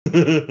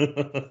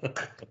Okay.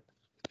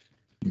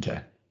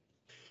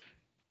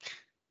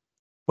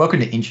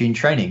 Welcome to Intune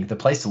Training, the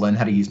place to learn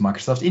how to use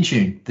Microsoft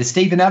Intune, the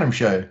Steve and Adam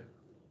show.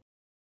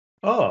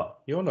 Oh,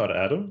 you're not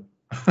Adam.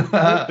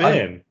 You're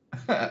Ben.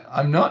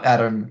 I'm not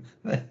Adam.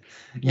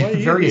 You're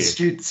very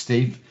astute,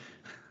 Steve.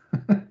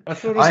 I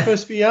thought it was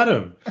supposed to be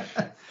Adam.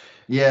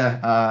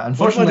 Yeah,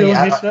 unfortunately, what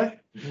am I doing here today?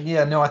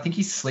 Yeah, no, I think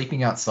he's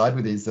sleeping outside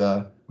with his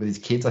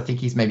kids. I think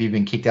he's maybe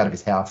been kicked out of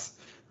his house.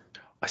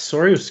 I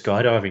saw he was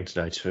skydiving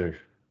today too.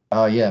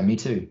 Oh yeah, me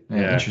too.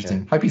 Yeah, interesting.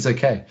 Yeah. Hope he's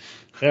okay.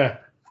 Yeah,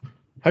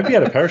 hope he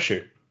had a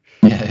parachute.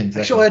 Yeah,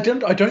 exactly.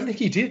 Actually, I don't think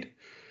he did.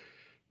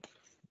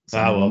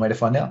 So one way to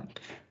find out.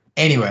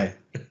 Anyway,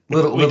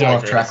 little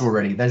off track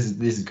already. This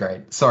is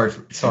great. Sorry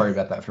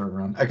about that for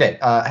everyone. Okay,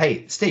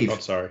 hey Steve. I'm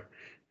sorry.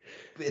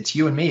 It's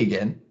you and me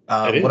again.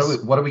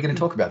 What are we going to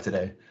talk about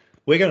today?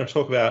 We're going to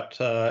talk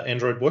about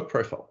Android Work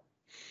Profile.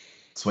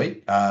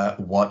 Sweet.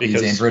 What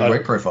is Android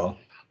Work Profile?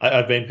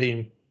 I've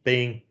been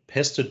being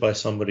pestered by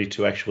somebody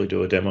to actually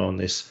do a demo on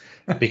this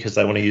because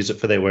they want to use it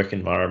for their work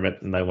environment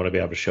and they want to be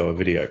able to show a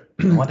video.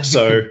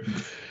 So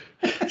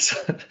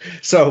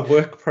a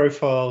work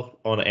profile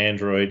on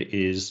Android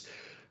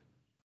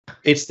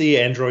it's the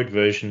Android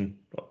version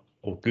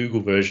or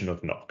Google version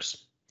of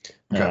Knox.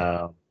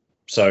 Okay.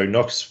 So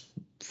Knox,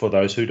 for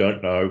those who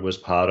don't know, was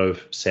part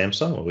of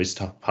Samsung, or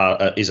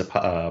is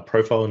a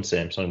profile in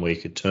Samsung where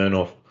you could turn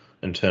off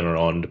and turn it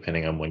on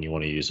depending on when you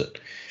want to use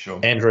it. Sure.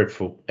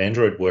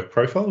 Android Work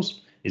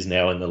Profiles is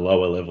now in the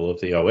lower level of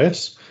the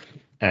OS,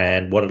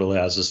 and what it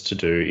allows us to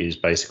do is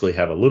basically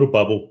have a little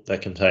bubble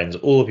that contains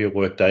all of your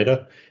work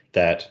data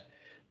that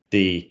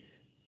the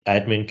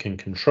admin can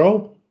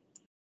control,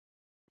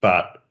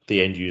 but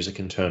the end user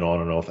can turn on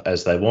and off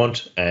as they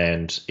want,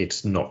 and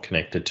it's not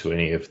connected to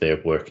any of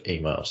their work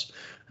emails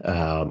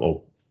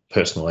or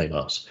personal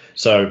emails.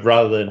 So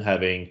rather than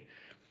having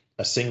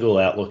a single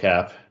Outlook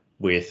app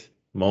with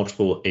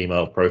multiple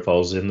email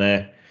profiles in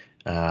there,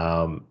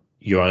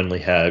 you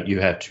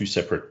have two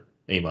separate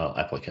email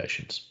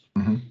applications.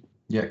 Mm-hmm.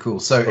 Yeah, cool.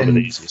 So probably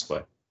the easiest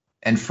way.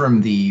 And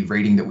from the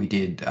reading that we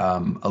did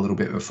a little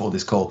bit before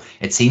this call,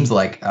 it seems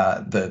like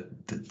the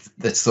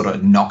sort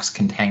of Knox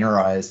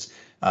containerized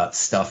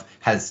stuff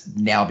has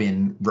now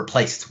been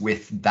replaced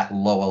with that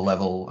lower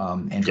level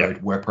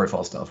Android Work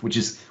Profile stuff, which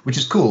is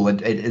cool.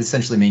 It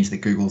essentially means that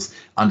Google's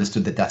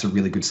understood that that's a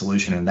really good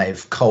solution and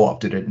they've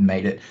co-opted it and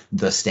made it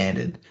the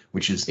standard,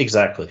 which is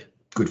exactly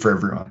good for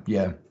everyone.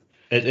 Yeah,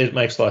 it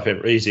makes life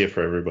easier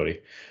for everybody.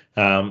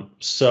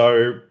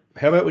 So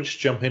how about we just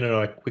jump in and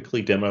I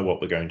quickly demo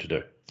what we're going to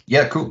do?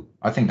 Yeah, cool.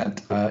 I think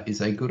that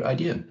is a good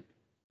idea.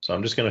 So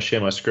I'm just going to share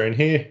my screen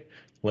here.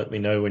 Let me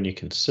know when you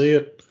can see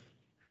it.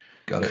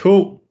 Got it.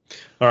 Cool.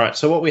 All right,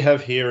 so what we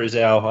have here is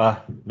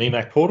our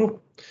MeMac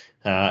portal,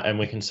 and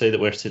we can see that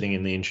we're sitting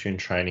in the Intune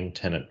training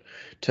tenant.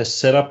 To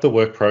set up the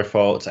work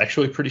profile, it's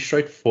actually pretty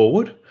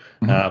straightforward.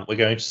 Mm-hmm. We're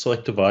going to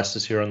select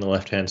devices here on the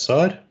left-hand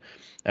side,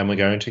 and we're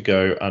going to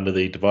go under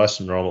the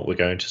device enrollment, we're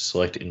going to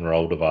select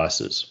enroll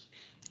devices.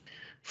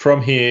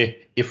 From here,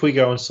 if we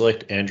go and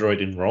select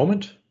Android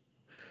enrollment,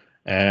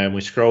 and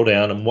we scroll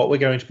down, and what we're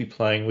going to be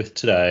playing with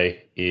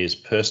today is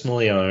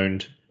personally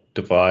owned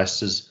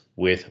devices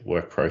with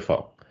work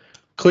profile.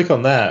 Click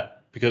on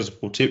that because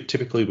we'll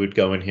typically we'd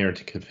go in here and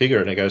to configure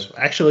it, and it goes,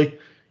 actually,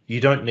 you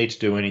don't need to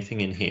do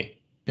anything in here.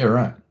 Yeah,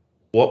 right.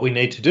 What we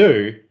need to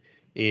do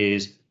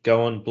is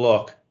go and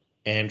block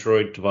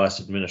Android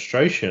device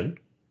administration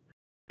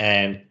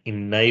and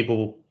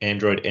enable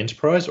Android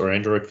Enterprise or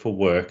Android for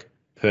Work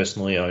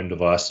personally owned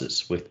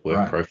devices with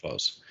work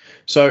profiles.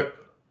 So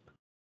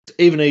it's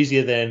even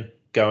easier than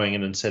going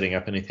in and setting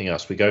up anything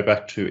else. We go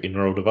back to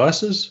enroll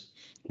devices.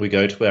 We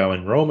go to our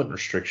enrollment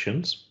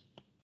restrictions,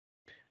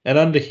 and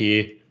under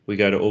here, we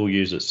go to all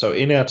users. So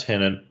in our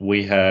tenant,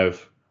 we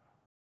have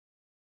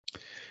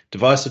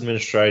device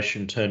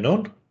administration turned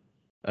on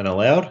and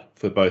allowed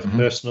for both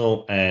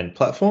personal and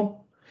platform.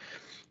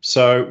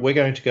 So we're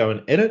going to go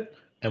and edit,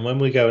 and when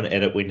we go and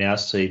edit, we now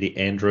see the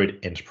Android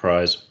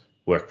Enterprise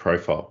work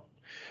profile.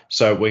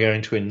 So we're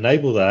going to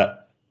enable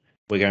that.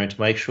 We're going to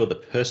make sure the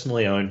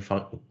personally owned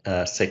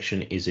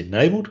section is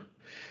enabled.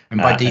 And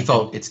by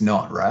default, it's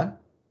not, right?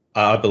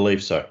 I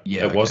believe so.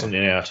 Yeah, it wasn't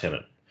in our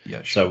tenant.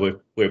 Yeah, sure.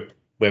 So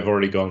we've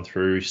already gone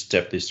through,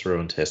 stepped this through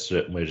and tested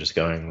it, and we're just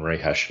going and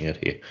rehashing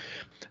it here.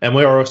 And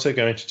we're also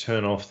going to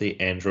turn off the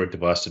Android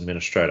Device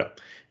Administrator.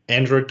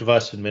 Android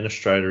Device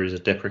Administrator is a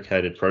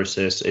deprecated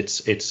process.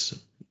 It's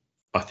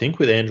I think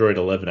with Android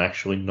 11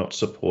 actually not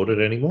supported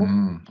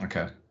anymore.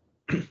 Okay.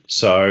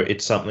 So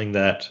it's something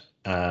that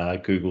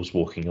Google's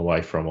walking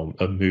away from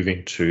or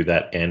moving to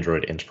that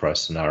Android Enterprise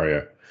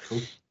scenario.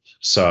 Cool.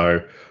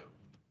 So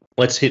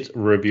let's hit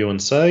review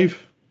and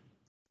save,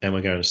 and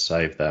we're going to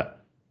save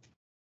that.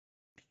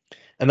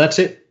 And that's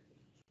it.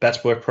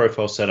 That's work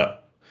profile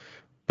setup.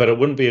 But it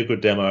wouldn't be a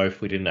good demo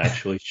if we didn't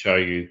actually show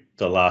you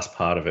the last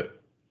part of it,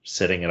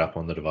 setting it up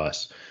on the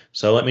device.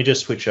 So let me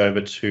just switch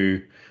over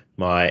to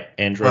my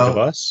Android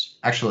device.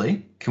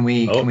 Actually, can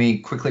we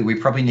quickly, we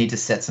probably need to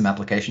set some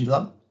applications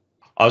up.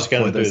 I was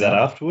going to do that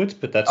afterwards,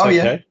 but that's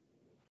okay.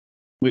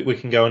 We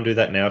can go and do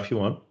that now if you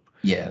want.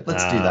 Yeah,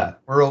 let's do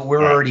that. We're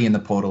already in the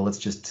portal.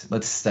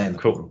 Let's stay in the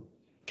portal.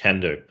 Can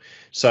do.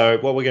 So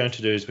what we're going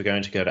to do is we're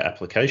going to go to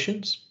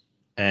applications,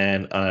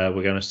 and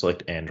we're going to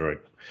select Android.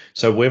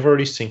 So we've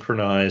already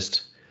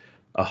synchronized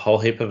a whole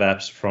heap of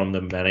apps from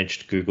the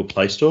managed Google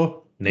Play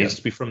Store. Needs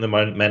to be from the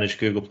managed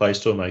Google Play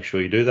Store. Make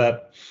sure you do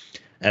that.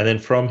 And then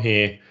from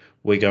here,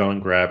 we go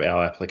and grab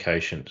our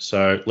application.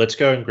 So let's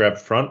go and grab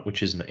Front,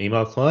 which is an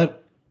email client.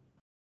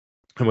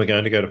 And we're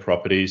going to go to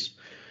properties,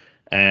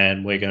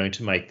 and we're going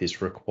to make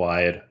this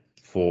required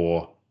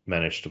for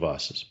managed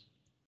devices.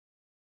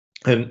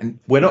 And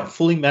we're not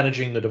fully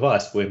managing the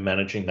device, we're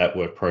managing that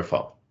work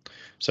profile.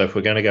 So if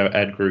we're going to go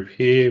add group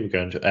here, we're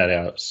going to add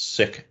our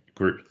sec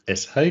group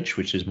SH,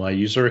 which is my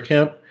user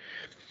account,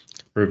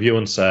 review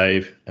and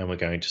save, and we're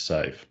going to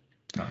save.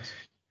 Nice.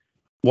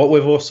 What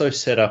we've also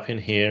set up in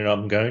here, and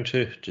I'm going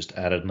to just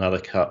add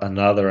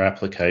another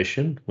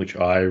application, which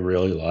I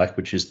really like,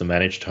 which is the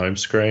managed home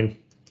screen.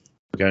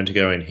 We're going to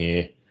go in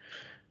here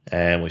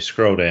and we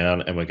scroll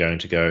down and we're going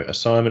to go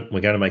assignment.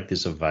 We're going to make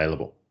this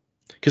available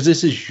because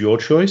this is your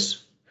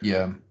choice.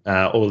 Yeah.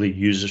 Or the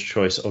user's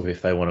choice of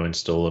if they want to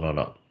install it or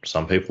not.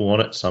 Some people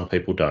want it, some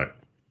people don't.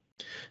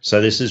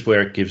 So this is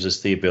where it gives us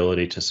the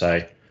ability to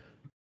say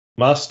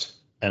must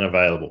and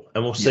available.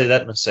 And we'll see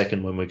that in a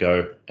second when we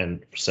go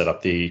and set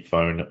up the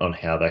phone on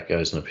how that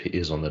goes and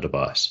appears on the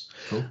device.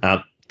 Cool.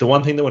 The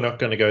one thing that we're not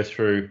going to go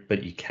through,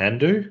 but you can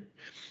do,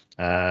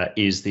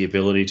 is the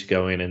ability to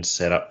go in and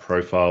set up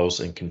profiles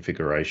and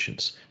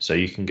configurations. So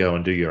you can go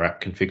and do your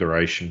app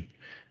configuration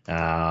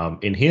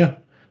in here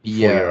for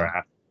your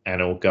app,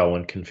 and it'll go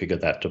and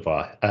configure that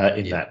device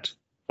in that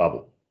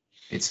bubble.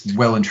 It's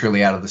well and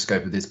truly out of the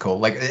scope of this call.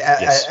 Like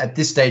at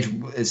this stage,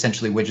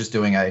 essentially, we're just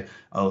doing a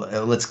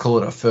let's call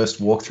it a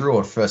first walkthrough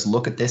or first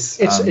look at this.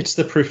 It's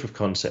the proof of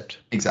concept.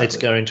 Exactly. It's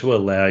going to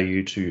allow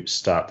you to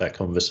start that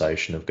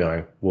conversation of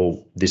going,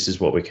 well, this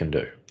is what we can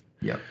do.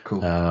 Yeah,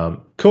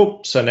 cool.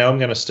 Cool. So now I'm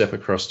going to step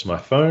across to my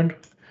phone,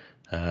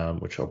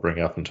 which I'll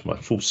bring up into my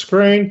full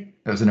screen.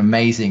 It was an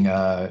amazing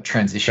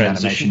transition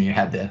animation you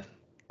had there.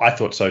 I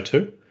thought so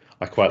too.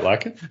 I quite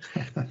like it.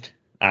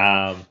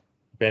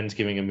 Ben's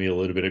giving me a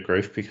little bit of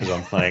grief because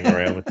I'm playing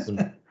around with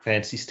some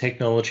fancy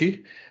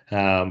technology,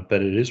 but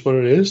it is what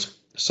it is.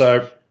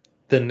 So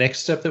the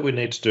next step that we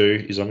need to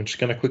do is I'm just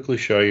going to quickly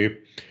show you.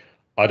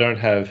 I don't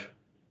have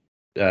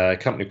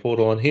company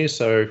portal on here,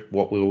 so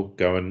what we'll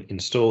go and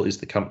install is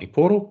the company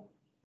portal.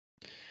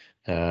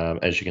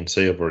 As you can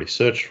see, I've already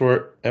searched for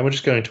it, and we're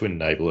just going to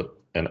enable it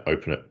and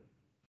open it.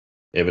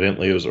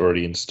 Evidently, it was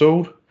already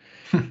installed,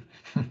 and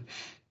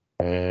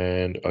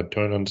I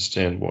don't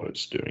understand what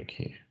it's doing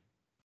here.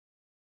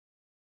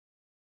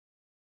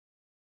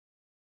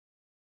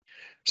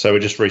 So we're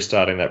just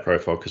restarting that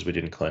profile because we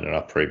didn't clean it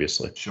up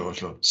previously. Sure.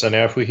 So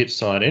now if we hit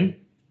sign in,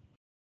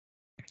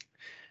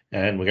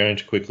 and we're going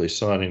to quickly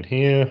sign in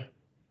here,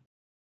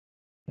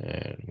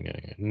 and I'm going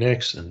to go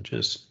next, and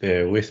just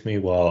bear with me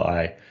while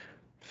I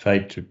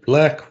fade to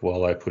black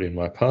while I put in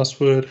my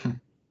password.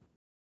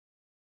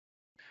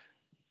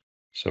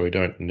 So we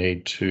don't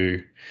need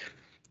to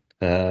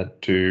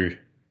do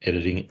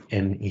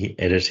any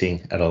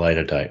editing at a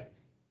later date.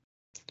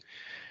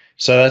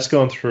 So that's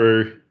gone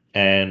through,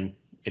 and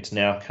it's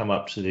now come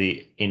up to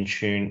the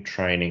Intune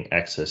training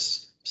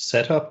access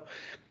setup,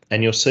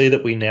 and you'll see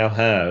that we now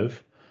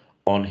have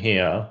on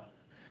here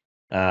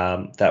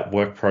that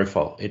work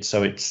profile. It's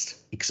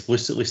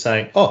explicitly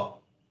saying, oh,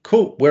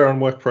 cool, we're on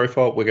work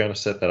profile, we're going to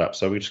set that up.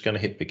 So we're just going to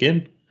hit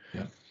begin.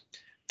 Yeah.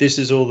 This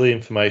is all the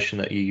information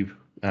that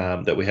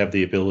that we have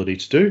the ability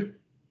to do,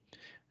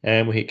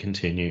 and we hit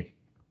continue.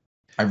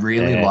 I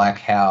really like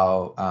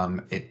how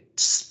it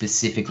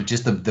specifically,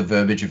 just the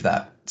verbiage of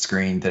that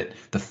screen, that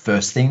the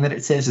first thing that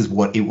it says is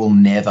what it will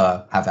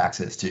never have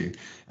access to,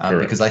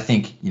 because I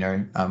think,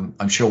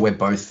 I'm sure we're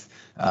both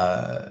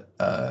have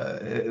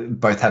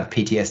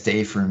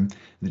PTSD from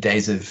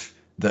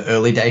the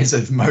early days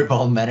of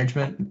mobile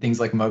management, things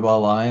like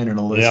Mobile Iron and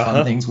all those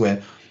fun things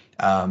where,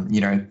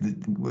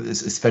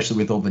 especially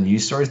with all the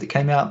news stories that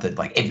came out, that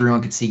like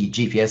everyone could see your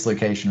GPS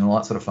location and all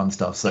that sort of fun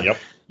stuff. So,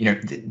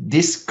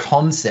 this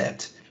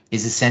concept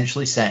is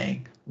essentially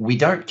saying, we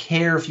don't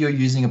care if you're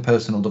using a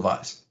personal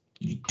device.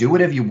 You do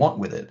whatever you want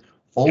with it.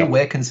 All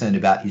we're concerned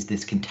about is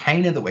this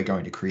container that we're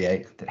going to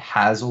create that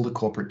has all the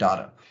corporate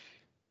data.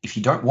 If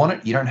you don't want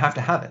it, you don't have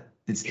to have it.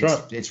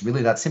 It's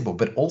really that simple.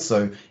 But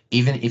also,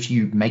 even if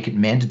you make it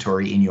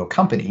mandatory in your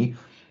company,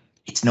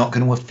 it's not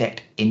going to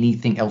affect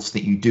anything else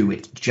that you do.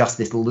 It's just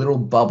this little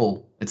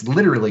bubble. It's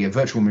literally a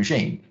virtual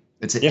machine.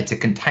 It's a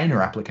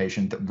container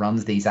application that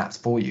runs these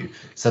apps for you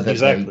so that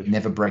they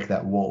never break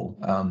that wall.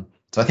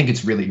 So I think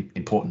it's really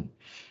important.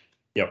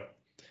 Yep,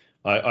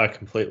 I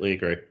completely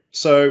agree.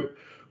 So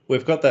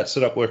we've got that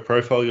set up work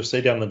profile. You'll see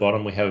down the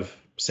bottom we have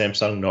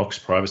Samsung Knox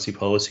privacy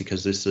policy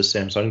because this is a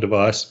Samsung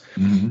device.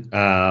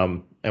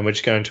 And we're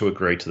just going to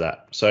agree to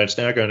that. So it's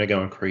now going to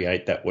go and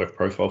create that work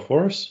profile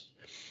for us,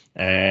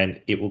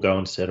 and it will go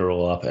and set it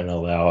all up and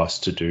allow us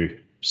to do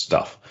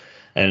stuff.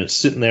 And it's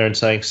sitting there and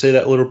saying, see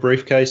that little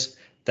briefcase?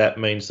 That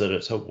means that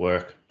it's a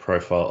work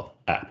profile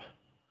app.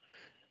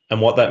 And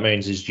what that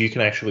means is you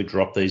can actually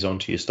drop these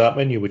onto your start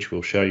menu, which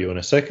we'll show you in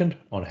a second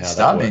on how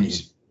Start that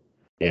works.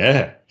 menu.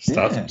 Yeah.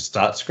 Yeah.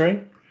 Start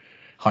screen.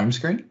 Home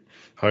screen.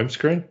 Home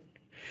screen.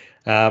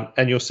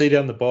 And you'll see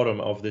down the bottom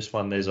of this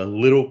one, there's a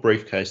little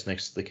briefcase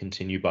next to the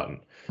continue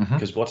button.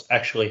 Because what's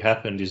actually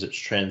happened is it's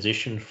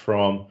transitioned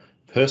from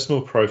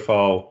personal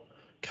profile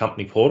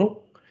company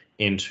portal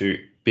into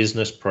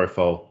business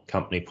profile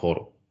company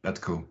portal. That's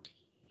cool.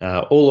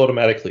 All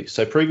automatically.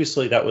 So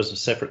previously that was a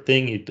separate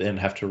thing. You'd then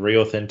have to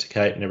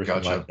re-authenticate and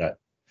everything like that.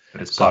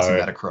 But it's passing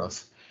that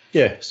across.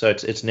 Yeah, so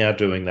it's now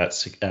doing that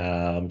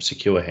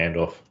secure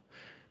handoff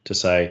to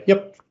say,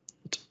 yep,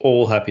 it's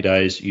all happy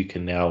days. You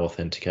can now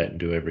authenticate and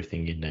do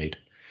everything you need.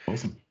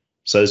 Awesome.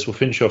 So this will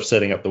finish off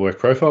setting up the work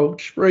profile,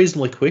 which is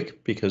reasonably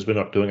quick because we're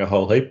not doing a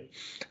whole heap.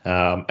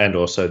 And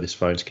also this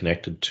phone's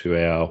connected to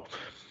our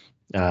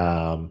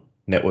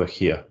network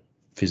here,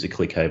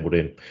 physically cabled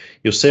in.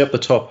 You'll see up the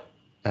top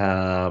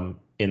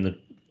in the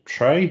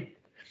tray,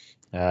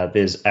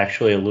 there's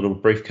actually a little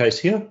briefcase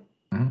here.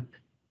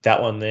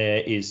 That one there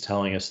is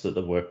telling us that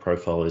the work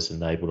profile is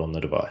enabled on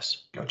the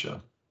device.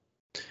 Gotcha.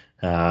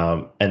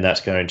 And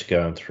that's going to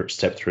go and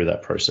step through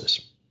that process.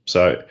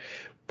 So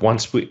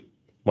once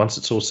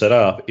it's all set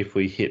up, if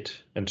we hit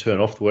and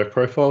turn off the work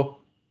profile,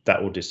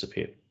 that will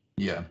disappear.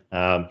 Yeah.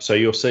 So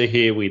you'll see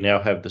here we now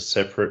have the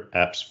separate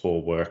apps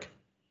for work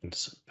and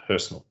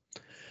personal.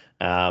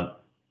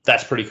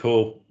 That's pretty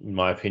cool, in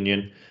my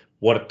opinion.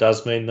 What it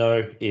does mean,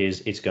 though, is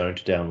it's going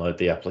to download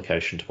the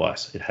application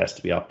twice. It has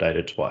to be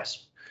updated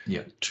twice.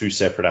 Yeah. 2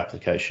 separate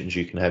applications.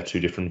 You can have 2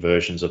 different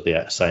versions of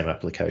the same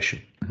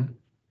application.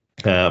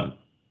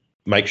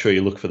 Make sure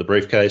you look for the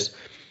briefcase.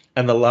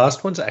 And the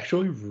last one's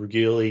actually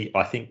really,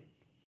 I think,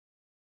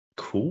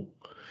 cool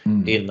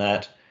in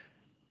that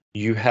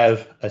you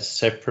have a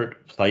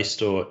separate Play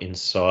Store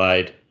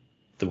inside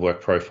the work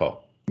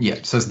profile. Yeah,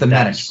 so it's the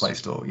managed Play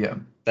Store. Yeah.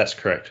 That's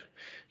correct.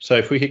 So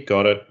if we hit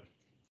got it,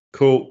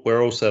 cool,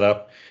 we're all set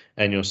up.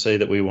 And you'll see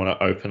that we want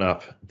to open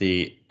up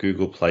the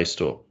Google Play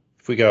Store.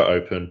 If we go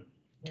open,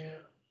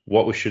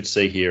 what we should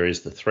see here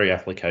is the 3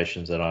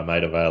 applications that I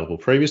made available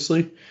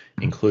previously,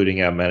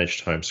 including our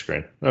managed home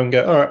screen. I can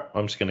go, all right,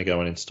 I'm just going to go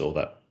and install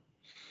that.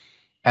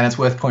 And it's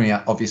worth pointing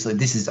out, obviously,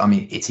 this is, I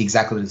mean, it's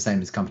exactly the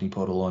same as Company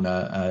Portal on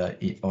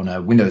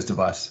a Windows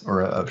device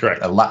or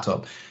a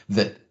laptop,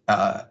 that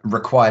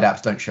required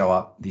apps don't show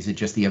up. These are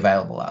just the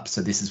available apps.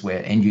 So this is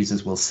where end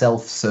users will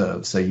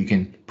self-serve. So you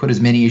can put as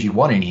many as you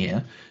want in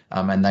here,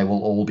 and they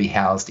will all be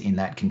housed in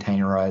that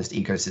containerized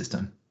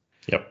ecosystem.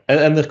 Yep.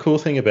 And the cool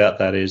thing about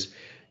that is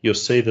you'll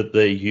see that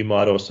the You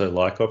Might Also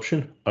Like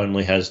option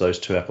only has those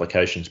 2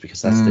 applications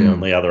because that's the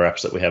only other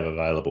apps that we have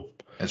available.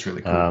 That's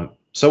really cool.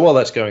 So while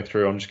that's going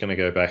through, I'm just going to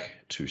go back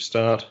to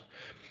Start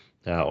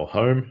or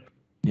Home.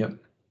 Yep.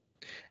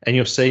 And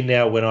you'll see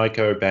now when I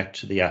go back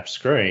to the app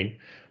screen,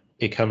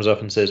 it comes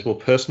up and says, well,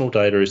 personal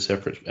data is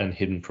separate and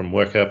hidden from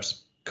work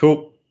apps.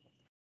 Cool.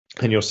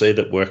 And you'll see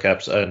that work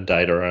apps and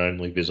data are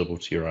only visible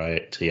to your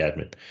IT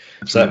admin.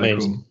 That's so really that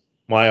means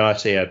my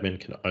IT admin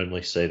can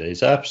only see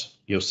these apps.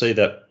 You'll see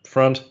that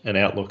Front and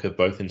Outlook have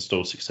both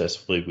installed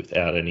successfully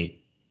without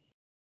any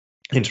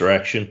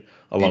interaction,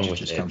 along with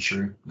just Edge. Come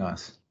through.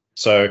 Nice.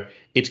 So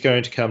it's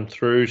going to come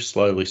through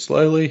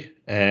slowly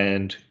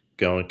and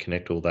go and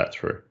connect all that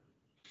through.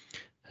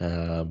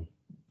 And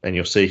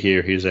you'll see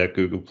here's our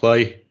Google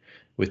Play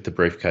with the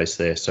briefcase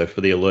there. So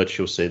for the alerts,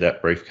 you'll see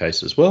that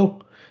briefcase as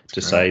well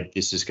to say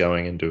this is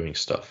going and doing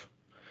stuff.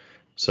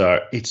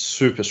 So it's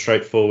super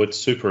straightforward,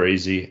 super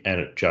easy, and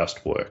it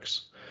just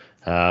works.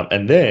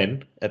 And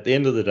then at the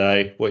end of the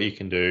day, what you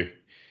can do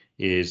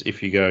is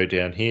if you go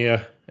down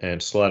here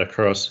and slide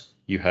across,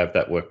 you have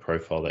that work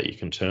profile that you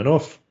can turn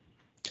off.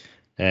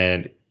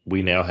 And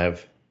we now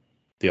have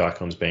the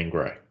icons being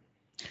grey.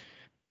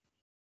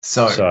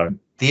 So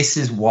this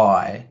is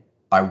why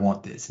I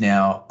want this.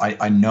 Now,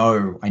 I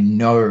know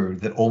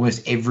that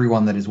almost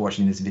everyone that is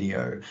watching this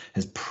video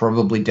has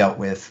probably dealt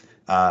with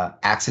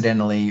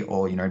accidentally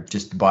or,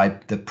 just by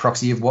the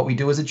proxy of what we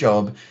do as a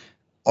job,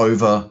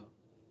 over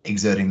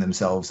exerting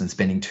themselves and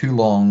spending too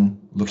long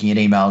looking at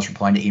emails,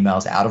 replying to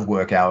emails out of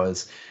work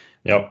hours.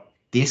 Yep.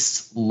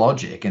 This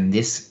logic and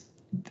this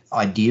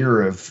idea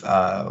of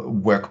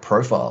work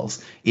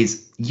profiles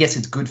is, yes,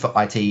 it's good for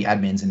IT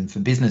admins and for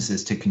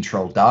businesses to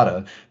control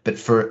data, but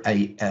for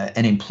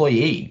an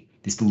employee,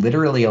 this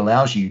literally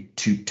allows you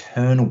to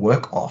turn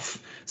work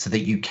off so that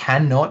you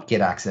cannot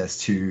get access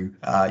to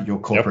your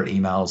corporate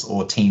emails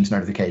or Teams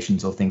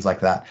notifications or things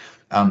like that.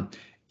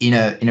 In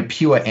a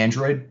pure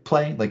Android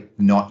play, like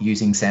not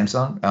using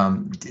Samsung,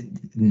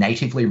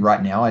 natively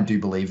right now, I do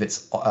believe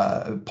it's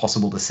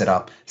possible to set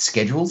up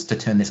schedules to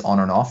turn this on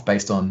and off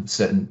based on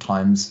certain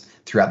times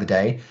throughout the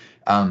day.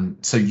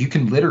 So you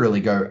can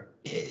literally go,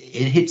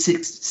 it hits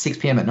 6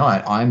 p.m. at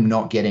night, I'm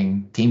not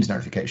getting Teams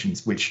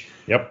notifications, which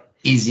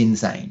is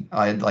insane.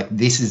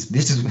 This is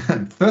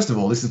first of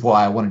all, this is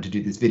why I wanted to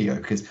do this video,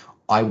 because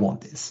I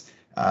want this.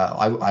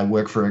 I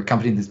work for a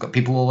company that's got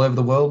people all over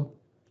the world.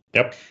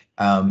 Yep.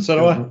 So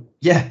do I.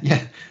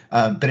 Yeah.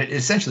 But it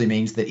essentially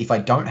means that if I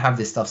don't have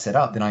this stuff set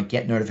up, then I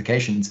get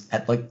notifications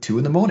at like 2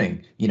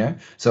 a.m,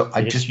 So I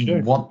Yes, you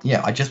do.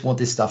 I just want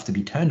this stuff to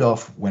be turned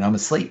off when I'm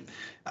asleep,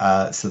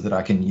 so that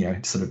I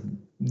can, sort of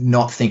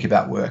not think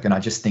about work. And I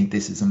just think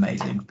this is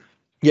amazing.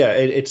 Yeah,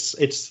 it's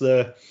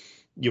the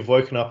you've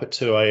woken up at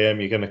 2 a.m.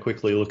 You're going to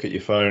quickly look at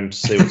your phone to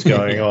see what's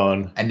going Yeah.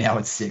 on, And now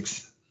it's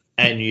 6.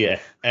 and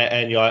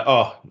and you're like,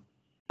 oh,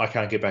 I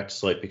can't get back to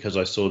sleep because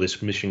I saw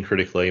this mission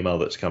critical email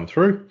that's come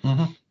through.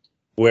 Mm-hmm.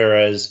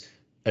 Whereas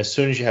as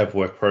soon as you have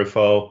work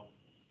profile,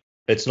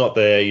 it's not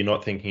there. You're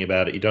not thinking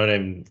about it.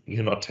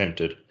 You're not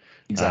tempted.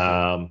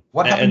 Exactly.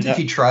 What happens if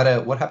you try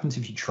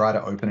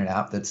to open an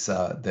app that's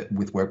that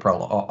with work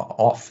profile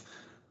off?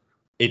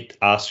 It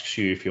asks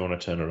you if you want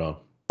to turn it on.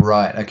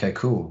 Right. Okay.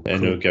 Cool. And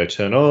Cool. it'll go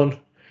turn on,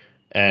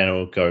 and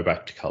it'll go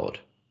back to colored.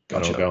 Gotcha.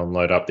 And it'll go and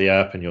load up the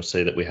app, and you'll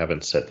see that we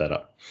haven't set that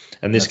up.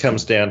 And this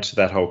comes down to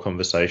that whole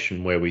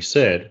conversation where we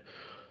said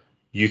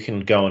you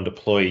can go and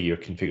deploy your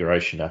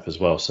configuration app as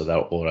well, so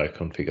that'll auto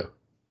configure.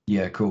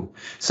 Yeah, cool.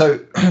 So,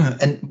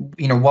 and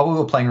while we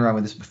were playing around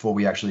with this before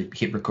we actually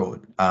hit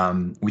record,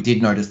 we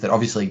did notice that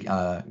obviously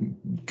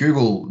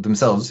Google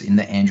themselves in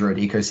the Android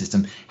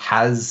ecosystem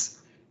has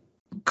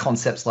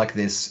concepts like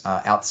this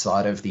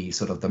outside of the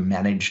sort of the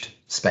managed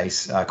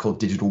space called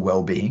digital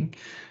well-being.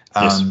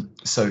 Yes.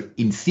 So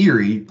in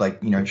theory, like,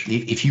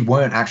 if you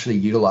weren't actually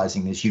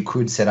utilizing this, you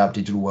could set up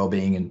digital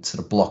well-being and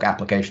sort of block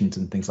applications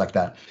and things like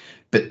that.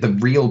 But the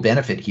real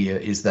benefit here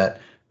is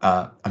that,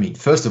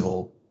 first of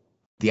all,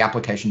 the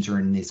applications are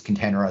in this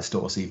containerized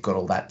store, so you've got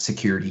all that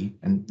security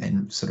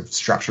and sort of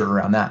structure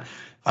around that.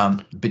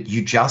 But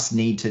you just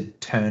need to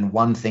turn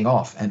one thing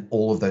off, and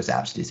all of those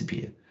apps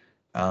disappear.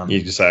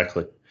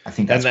 Exactly. I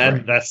think that's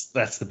great.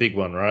 That's the big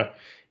one, right?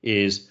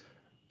 Is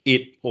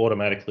it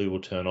automatically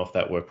will turn off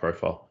that work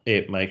profile.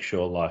 It makes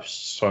your life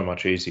so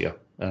much easier.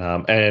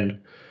 And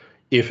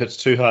if it's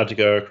too hard to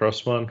go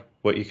across one,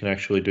 what you can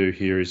actually do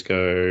here is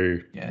go...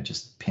 Yeah,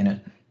 just pin it.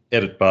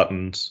 Edit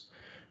buttons,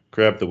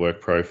 grab the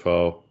work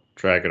profile,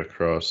 drag it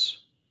across,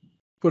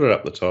 put it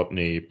up the top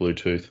near your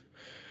Bluetooth.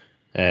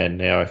 And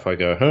now if I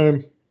go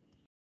home,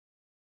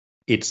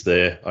 it's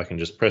there. I can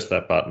just press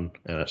that button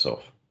and it's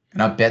off.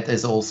 And I bet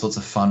there's all sorts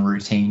of fun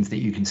routines that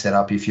you can set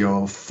up if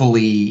you're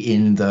fully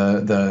in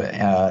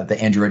the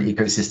Android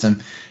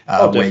ecosystem,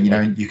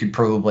 where you could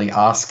probably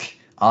ask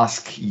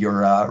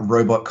your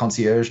robot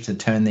concierge to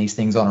turn these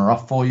things on or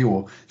off for you,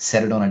 or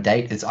set it on a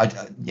date.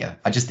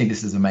 I just think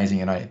this is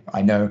amazing, and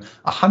I know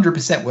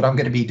 100% what I'm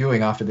going to be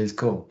doing after this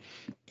call.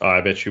 I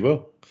bet you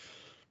will.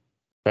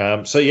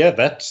 So yeah,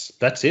 that's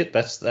it.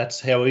 That's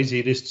how easy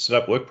it is to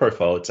set up work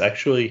profile. It's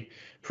actually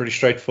pretty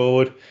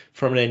straightforward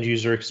from an end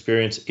user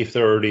experience. If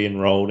they're already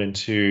enrolled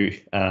into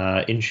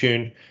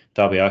Intune,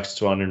 they'll be asked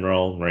to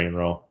unenroll and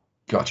re-enroll.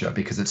 Gotcha,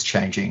 because it's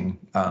changing.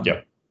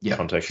 Yeah,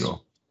 context.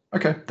 Sure.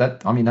 Okay,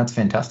 that's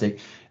fantastic.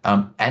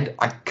 And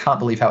I can't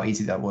believe how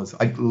easy that was.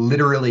 I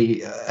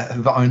literally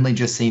have only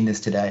just seen this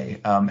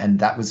today, and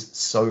that was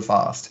so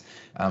fast.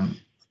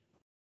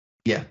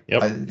 Yeah,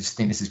 yep. I just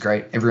think this is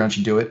great. Everyone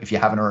should do it if you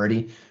haven't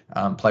already.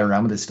 Play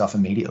around with this stuff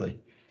immediately.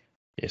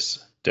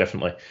 Yes,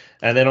 definitely.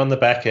 And then on the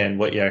back end,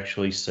 what you're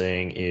actually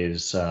seeing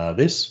is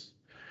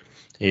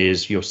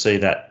you'll see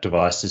that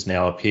device has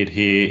now appeared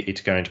here.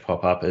 It's going to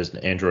pop up as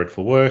an Android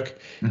for work.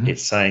 Mm-hmm.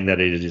 It's saying that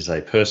it is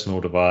a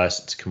personal device.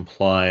 It's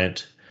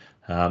compliant,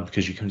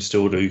 because you can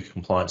still do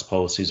compliance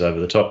policies over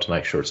the top to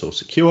make sure it's all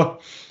secure.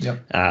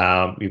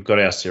 Yep. You've got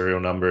our serial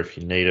number if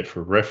you need it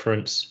for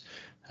reference.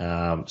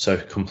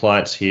 So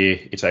compliance here,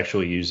 it's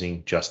actually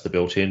using just the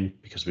built-in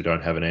because we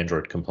don't have an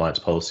Android compliance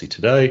policy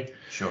today.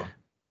 Sure.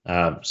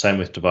 Same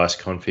with device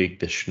config.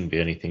 There shouldn't be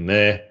anything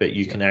there, but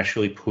you can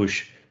actually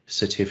push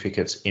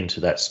certificates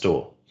into that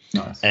store.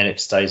 Nice. And it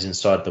stays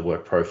inside the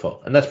work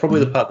profile. And that's probably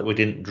the part that we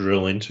didn't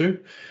drill into.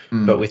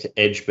 But with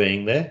Edge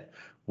being there,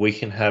 we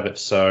can have it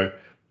so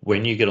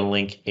when you get a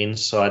link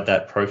inside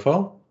that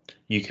profile,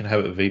 you can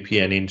have it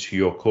VPN into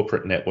your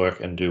corporate network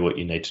and do what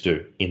you need to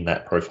do in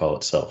that profile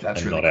itself.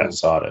 That's and really not cool.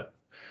 Outside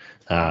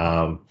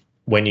it.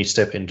 When you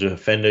step into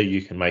Defender,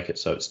 you can make it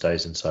so it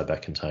stays inside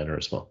that container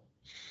as well.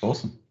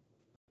 Awesome.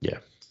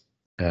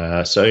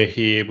 Yeah. So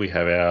here we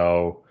have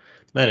our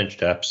managed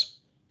apps,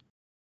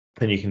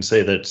 and you can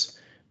see that it's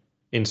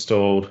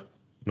installed,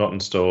 not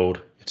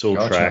installed. It's all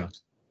tracked,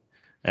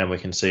 and we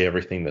can see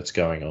everything that's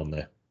going on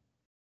there.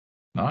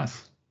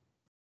 Nice.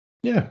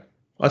 Yeah,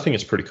 I think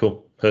it's pretty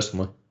cool,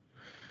 personally.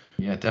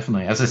 Yeah,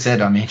 definitely. As I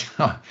said,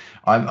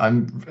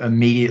 I'm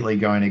immediately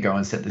going to go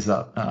and set this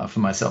up for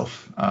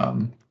myself.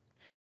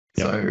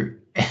 So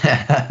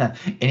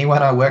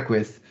anyone I work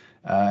with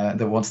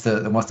that wants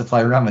to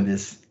play around with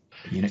this,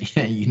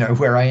 you know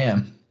where I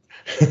am.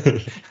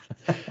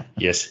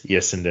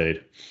 Yes,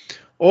 indeed.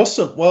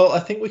 Awesome. Well, I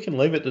think we can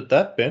leave it at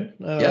that, Ben.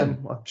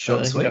 Short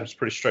and sweet. That was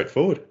pretty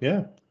straightforward.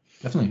 Yeah,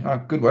 definitely.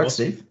 Good work,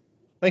 awesome. Steve.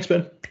 Thanks,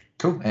 Ben.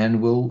 Cool.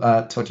 And we'll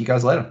talk to you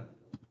guys later.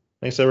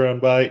 Thanks, everyone.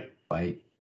 Bye. Bye.